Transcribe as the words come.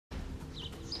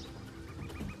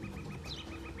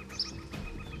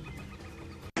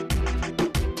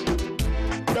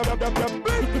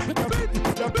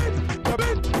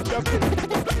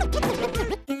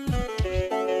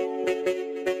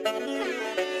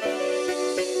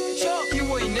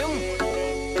You ain't them.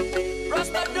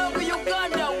 Rasta Dog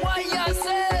Uganda, why ya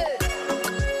say?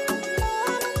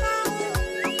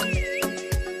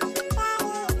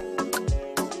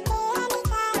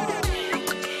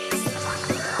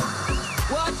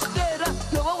 Watch data,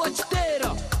 no watch data.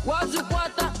 Was you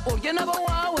quata or you never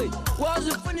wawe? Was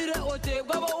you funny or te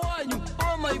baba wanyu?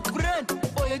 Oh my friend,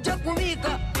 or you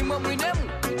jakumika, imaminem.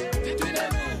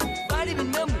 Body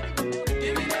in them.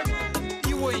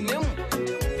 You ain't them.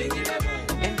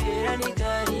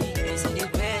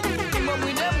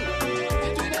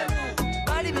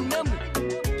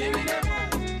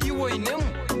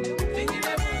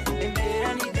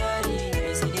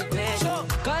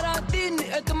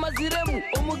 Maziremu,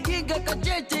 omugiga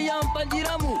kacheche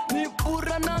yampangiramu ni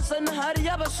pura nasa na hari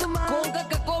yabasuma konga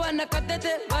kakoba na katete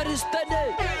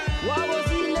baristade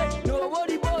wabozile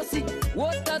nobody bossy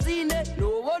wotazine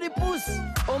nobody pussy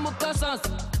omukasas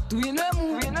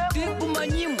tuinemu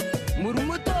tikumanyimu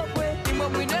murumutokwe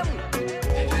imamwinemu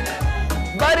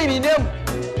bari binemu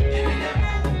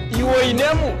iwo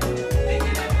inemu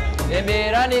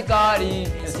emerani kari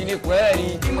sini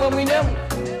kweli imamwinemu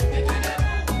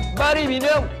bari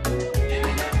binemu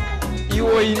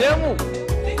iwo inemu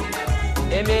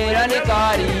emerani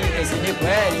kari sini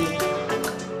kweli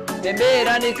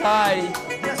emerani kari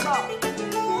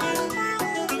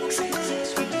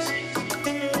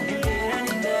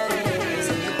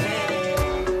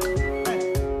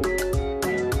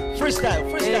Freestyle.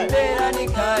 emerani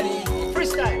kari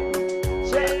Freestyle.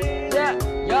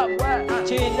 yeah what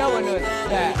chino wono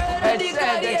it's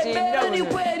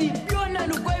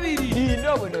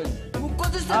chino wono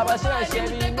abasha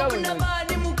shebino wono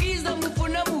mukiza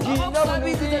mufunamu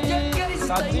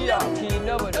Satia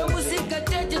kino wono musika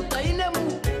teje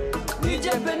tainemu DJ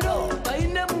Beno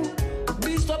tainemu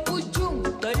bisapuchum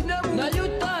tainemu na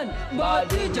yutan ba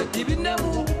DJ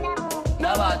tibinemu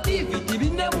na ba TV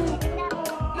tibinemu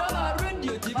na ba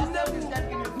radio tibinemu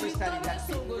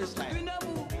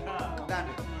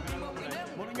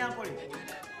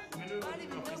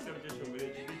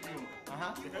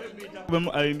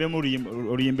Alimbemu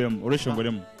orimbemu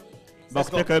oreshongolemu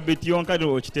bakuteka biti yonka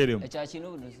do okiteremu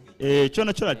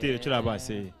chono chola tere chola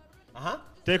base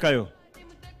tekayo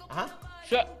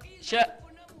sha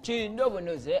chino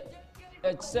bonoze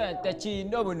eksente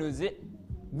chino bonoze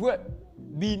bwe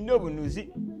bino bonoze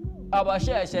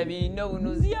abashasha bino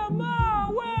bonoze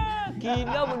amawe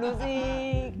kino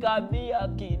bonoze kabia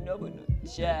kino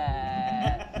bonoze sha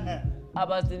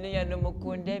abasiniya no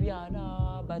mukunde byana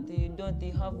but you don't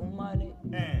have money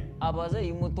abaza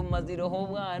imutumaziro ho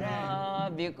bwana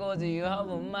because you have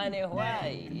money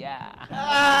why yeah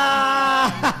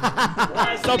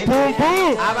so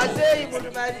pumpu Abaze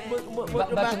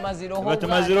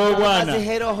batumaziro bwana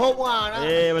Bazehero ho bwana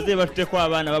baze bafite kwa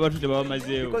abana babatute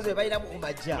babamazeyo because bayina mu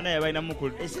kumajja naye bayina mu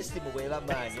ku system bwe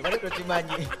bamanyi bali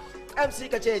tumanyi MC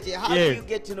Kacheche, how do you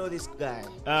get to know this guy?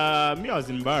 Me, I was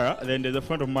in Bara. Then there's a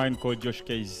friend of mine called Josh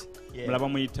Case.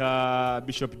 Mulabamuita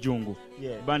Bishop Jungu.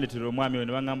 Bandit Romami when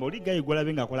Wangamba, the guy go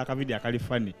having a colaka video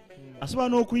Califani. As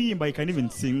one no kuyimba, I can even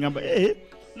sing.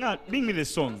 Now bring me the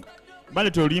song.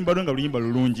 Bandit Rimba Dunga Rimba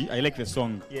Lungi. I like the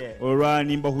song. Or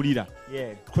Nimba Hulida.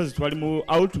 Because it's more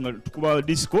out to Kuba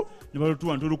disco. Number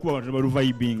 2 and 2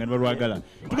 vibing and Varagala.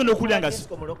 You can look at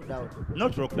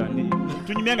not rock down.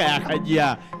 Tunimanga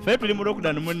Akadia. Fair to the rock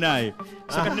down Munai.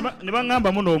 So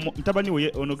Nibangamba Mono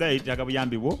Tabani Onoga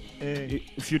Jagabambibo.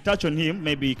 If you touch on him,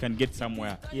 maybe you can get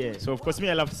somewhere. So of course me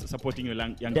I love supporting your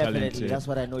young talent. That's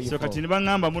what I know you for. So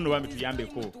Katinibangamba Mono Wambi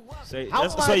Yambeko. So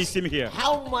that's why you see me here.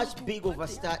 How much big of a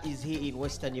star is he in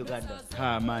Western Uganda?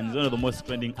 Man, he's one of the most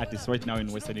trending artists right now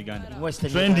in Western Uganda.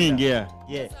 Trending, yeah.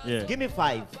 Give me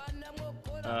 5.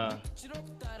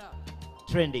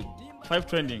 Trending. 5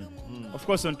 trending. Of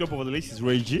course, on top of the list is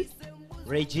Reggie.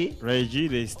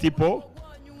 There's Tipo.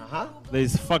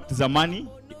 There's Fact Zamani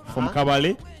from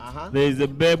Kabale. There's a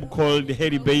babe called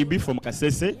Heli Baby from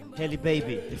Kasese.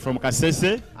 From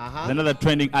Kasese. Another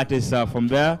trending artist from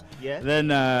there.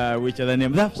 Then which other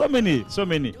name? There are so many.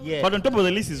 But on top of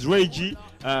the list is Reggie,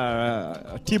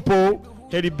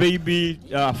 Tipo, Heli Baby,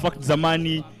 Fact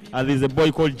Zamani. There's a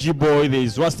boy called G-Boy.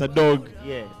 There's Rasta Dog.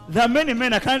 There are many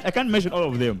men. I can't mention all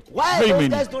of them. Why are those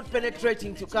guys not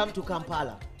penetrating to come to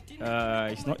Kampala?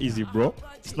 It's not easy, bro.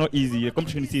 It's not easy. The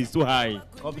competition is too high.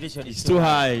 Competition is too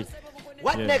high.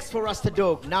 What next for Rasta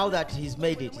Dog now that he's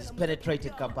made it? He's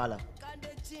penetrated Kampala.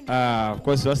 Of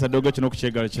course, Rasta Dog chino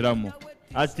kuchegala chiramu.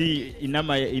 Ati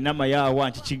inama ya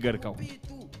wanchi chigarika.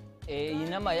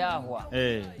 inama yahwa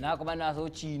Eh. nakuba naso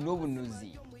kino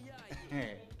obunuzi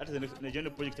That is the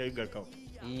general project I got out.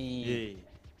 Eh. Yeah.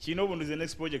 Chinobun is the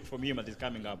next project from him that is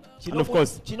coming up. Kino And of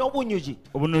course, Bunyuji.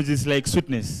 Obunuzi is like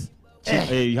sweetness.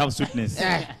 You have sweetness.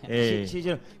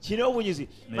 Kino Bunyuji.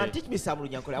 Yeah. Man, teach me some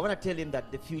Runyankole. I want to tell him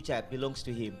that the future belongs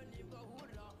to him.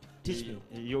 Teach me.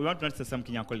 You want to understand some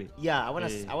Kinyankole? Yeah, I want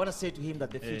to say to him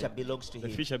that the future belongs to The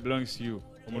him. future belongs to you.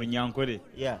 Omunyankole.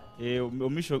 Yeah.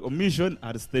 Omission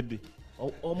are steady.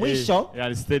 Omwisho.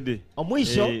 Are steady.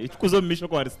 Omwisho. Itukuzo omisho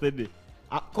ko are steady.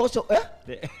 Kocho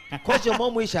Kocho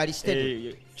momwisho are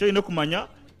steady. Cho inokumanya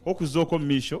okuzoko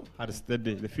omisho are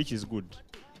steady. The future is good.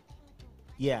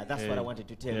 Yeah, that's what I wanted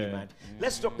to tell you, man.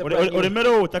 Let's drop the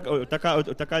Oremero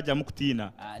utakaja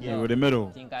mukutina. No.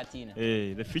 Oremero. Tinkatina.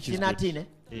 The future is good. Tinatine.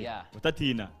 Yeah.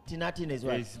 Utatina. Tinatine is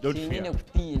what? Yes, don't Tinine fear.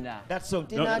 kutina. That song.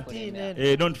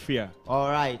 Tinatine. Don't fear.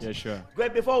 All right. Yeah, sure.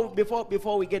 Great.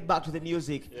 Before we get back to the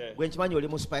music, when chimanyi oli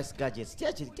mu Spice Gadgets,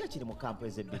 tiachiri mu camp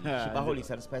ezebbi. Shibaholics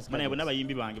and Spice Mana yabona Gadgets.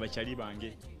 abayimbi bange bachali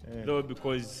bange. Though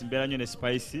because mbera nyo ne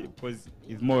spicy because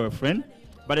it's more a friend,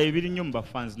 but I really nyumba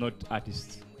fans not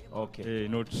artists. Okay.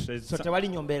 Not So tewali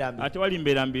nyombera mbi. atewali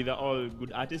mbera mbi, they're all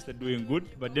good artists, they're doing good,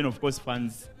 but then of course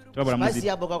fans tubabala Spice muziki.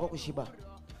 yabogako ku Shiba.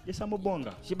 Yes,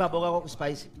 amubonga. Shiba abogako ku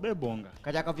Spice. Bebonga.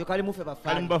 Kati akavyo kali mufe Kali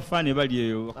bafani. mbafani bali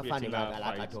eyo Bafani bagala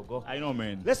akatogo. I know,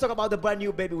 man. Let's talk about the brand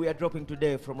new baby we are dropping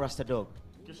today from Rasta Dog.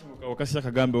 Wakasi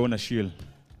kagambe ona shield.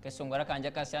 Kesongora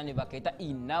kanja kasyani baketa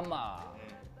inama.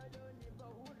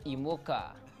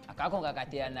 Imoka. Akakonga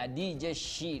katea na DJ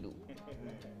Shiru.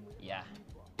 Yeah.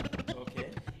 Okay.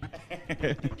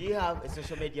 Do you have a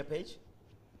social media page?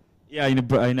 Yeah,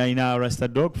 in our Rasta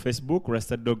Dog Facebook,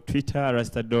 Rasta Dog Twitter,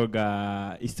 Rasta Dog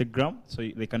Instagram, so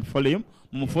they can follow him.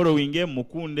 Following him,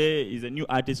 Mukunde is a new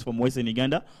artist from Western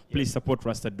Uganda. Please support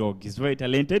Rasta Dog. He's very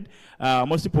talented.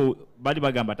 Most people badi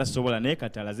bagamba tasobola ne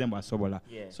katalazemba asobola.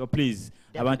 So please,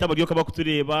 abantu abagyoka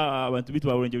bakutureba, abantu bitu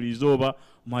bawenjerizoba,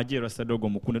 mwaje Rasta Dog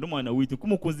Mukunde. Nomwana witu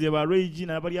kumukunze ba Rage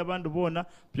na bali abandu bona.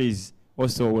 Please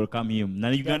also welcome him. Na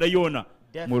Uganda yona.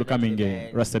 More coming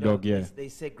Rasta Dog, yeah. They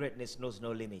say greatness knows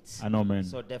no limits. I know, man.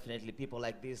 So definitely people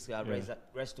like this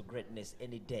rise to greatness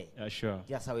any day. Yeah, sure.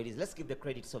 That's how it is. Let's give the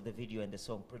credits of the video and the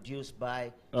song. Produced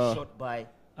by, shot by.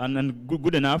 And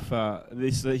good enough,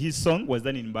 his song was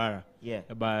done in Bara. Yeah.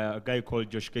 By a guy called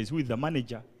Josh Case, who is the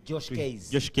manager. Josh Case.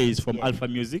 Josh Case from Alpha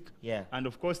Music. Yeah. And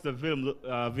of course, the film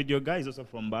video guy is also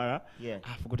from Bara. Yeah.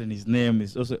 I've forgotten his name.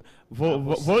 It's also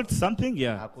Volt something.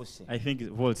 Yeah. Akuse. I think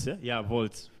it's Volt. Yeah,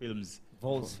 Volt Films.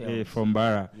 Volts Films. From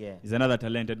Bara. Yeah. He's another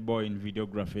talented boy in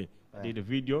videography. Did a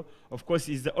video. Of course,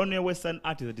 he's the only Western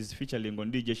artist that is featuring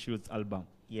on DJ Shields' album.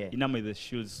 Yeah. Inama is the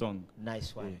Shields song.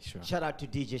 Nice one. Yeah, sure. Shout out to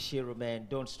DJ Shiro, man.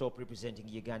 Don't stop representing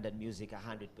Ugandan music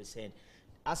 100%.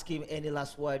 Ask him any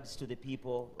last words to the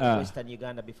people of Western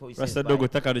Uganda before he says Rasta bye. Dog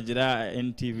utakarujira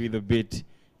NTV the beat.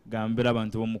 Gambira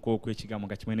abantu bomukoko ekigambo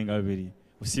kachimene ngabiri.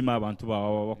 Usima abantu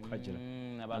bakukagira.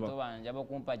 Abantu banje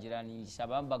bakumpagira ni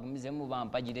sabamba gumize mu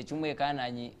bampagire chumwe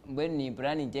kananyi mbweni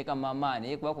plan nteka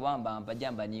mamani kuba kubamba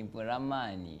mpajamba ni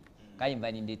mpuramani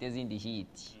kayimba ni ndete zindi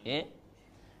hit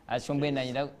ashombe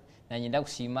nanyinda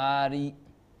kusimari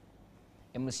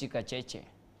emusika cheche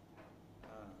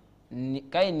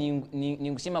kai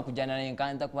ni kusima kujana na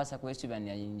nkanta kubasa kwesubani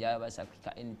yinja basa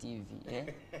kwa NTV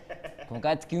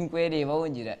konkati kinkwere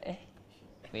bawongira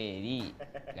kweli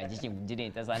gajichi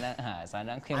mjirenta sana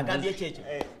Akambye checho.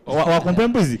 Wakumpe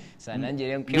mbuzi? Sana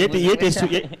njere mbuzi.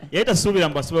 Yeta subira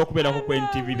mbasuba kubera ko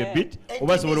NTV the beat.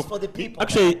 For the people.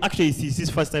 Actually it's his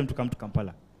first time to come to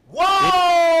Kampala.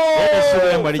 Whoa! Yeta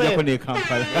subira mbalija ko ne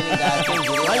Kampala.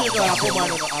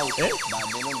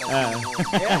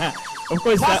 Of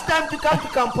course. First time to come to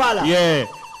Kampala. Yeah.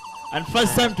 And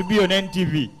first time to be on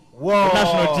NTV. Whoa.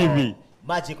 National TV.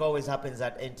 Magic always happens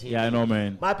at NTV. Yeah, I know,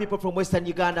 man. My people from Western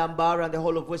Uganda, Mbara, and the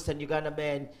whole of Western Uganda,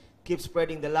 man, keep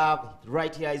spreading the love.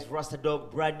 Right here is Rasta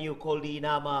Dog, brand new, called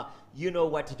Inama. You know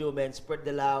what to do, man. Spread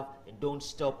the love and don't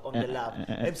stop on the love.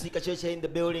 MC Kacheche in the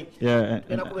building. Yeah.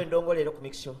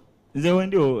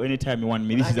 Anytime you want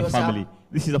me. This is a family.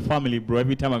 This is a family, bro.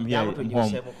 Every time I'm here, I'm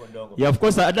home. Yeah, of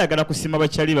course, I got kusima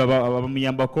bachali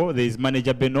babamiyambako. There is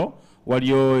manager Beno,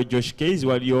 waliyo Josh Case,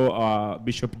 waliyo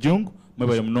Bishop Jung,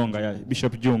 mwebale mnonga ya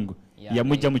Bishop Jung. Ya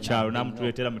muja mucharo na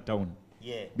mtuletera mu town.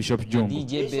 Bishop Jung.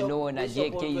 DJ Beno na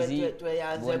JKZ.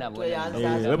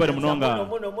 Webale mnonga.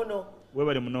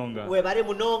 Webale munonga. Webale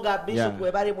munonga, Bishop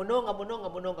webale munonga.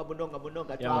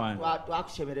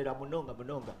 Twakushemerera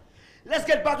munonga. Let's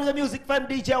get back to the music, fam.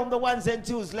 DJ on the ones and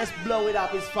twos. Let's blow it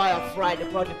up. It's Fire Friday,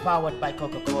 proudly powered by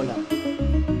Coca-Cola.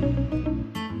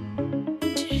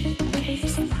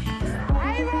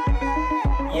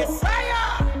 Yes, fire!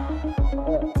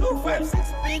 2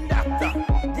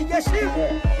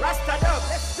 Rasta Dog,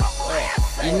 let's go.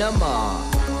 Inama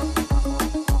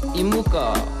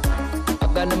imuka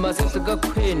agana masese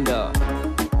gakwenda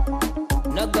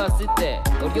nagasite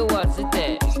uryo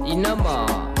wasite inama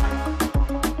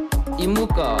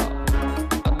imuka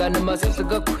agana masese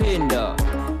gakwenda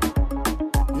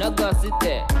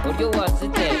nagasite uryo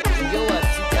wasite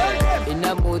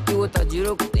inama uti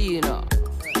utagira kutina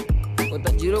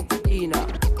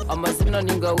amazina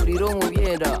ningauriro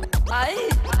mubyenda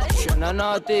shana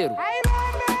nateru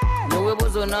niwe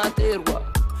bozo naterwa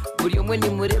buri umwe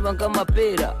nimureba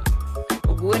nk'amapera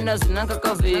uguwe nazina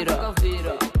nk'akavera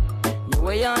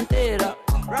niwe yantera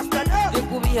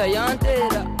ndikubiha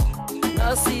yantera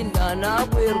nasinda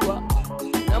nagwerwa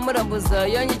namurambuza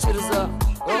yanyikiriza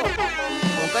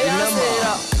konka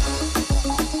yantera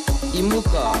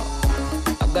imuka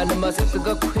agana masese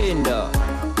gakwenda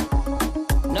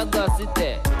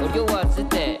nagasite uryo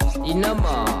wasite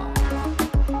inama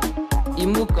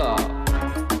imuka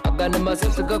agana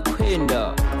masese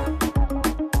gakwenda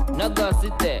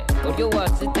nagasite uryo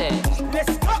wasite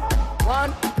 1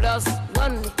 +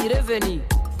 1 11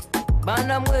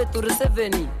 bana mwe turi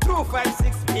 7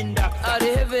 256 inda ari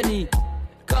heaven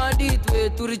kandi twe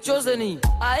turi chosen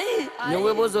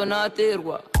niwe bozo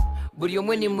naterwa buri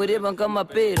umwe nimureba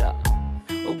nk'amapera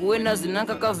uguwe nazina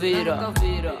nk'akavera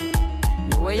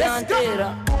niwe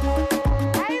yantera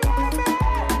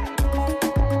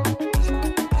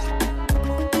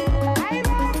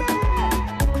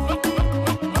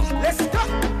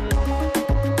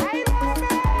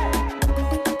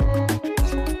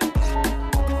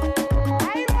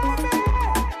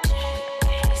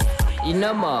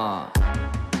inama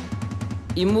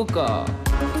imuka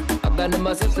agana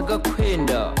masese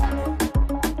gakwenda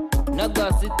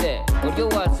nagasite uryo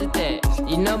wasite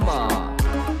inama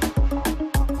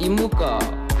imuka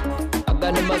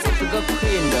agana masese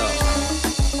gakwenda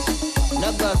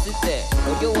nagasite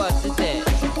uryo wasite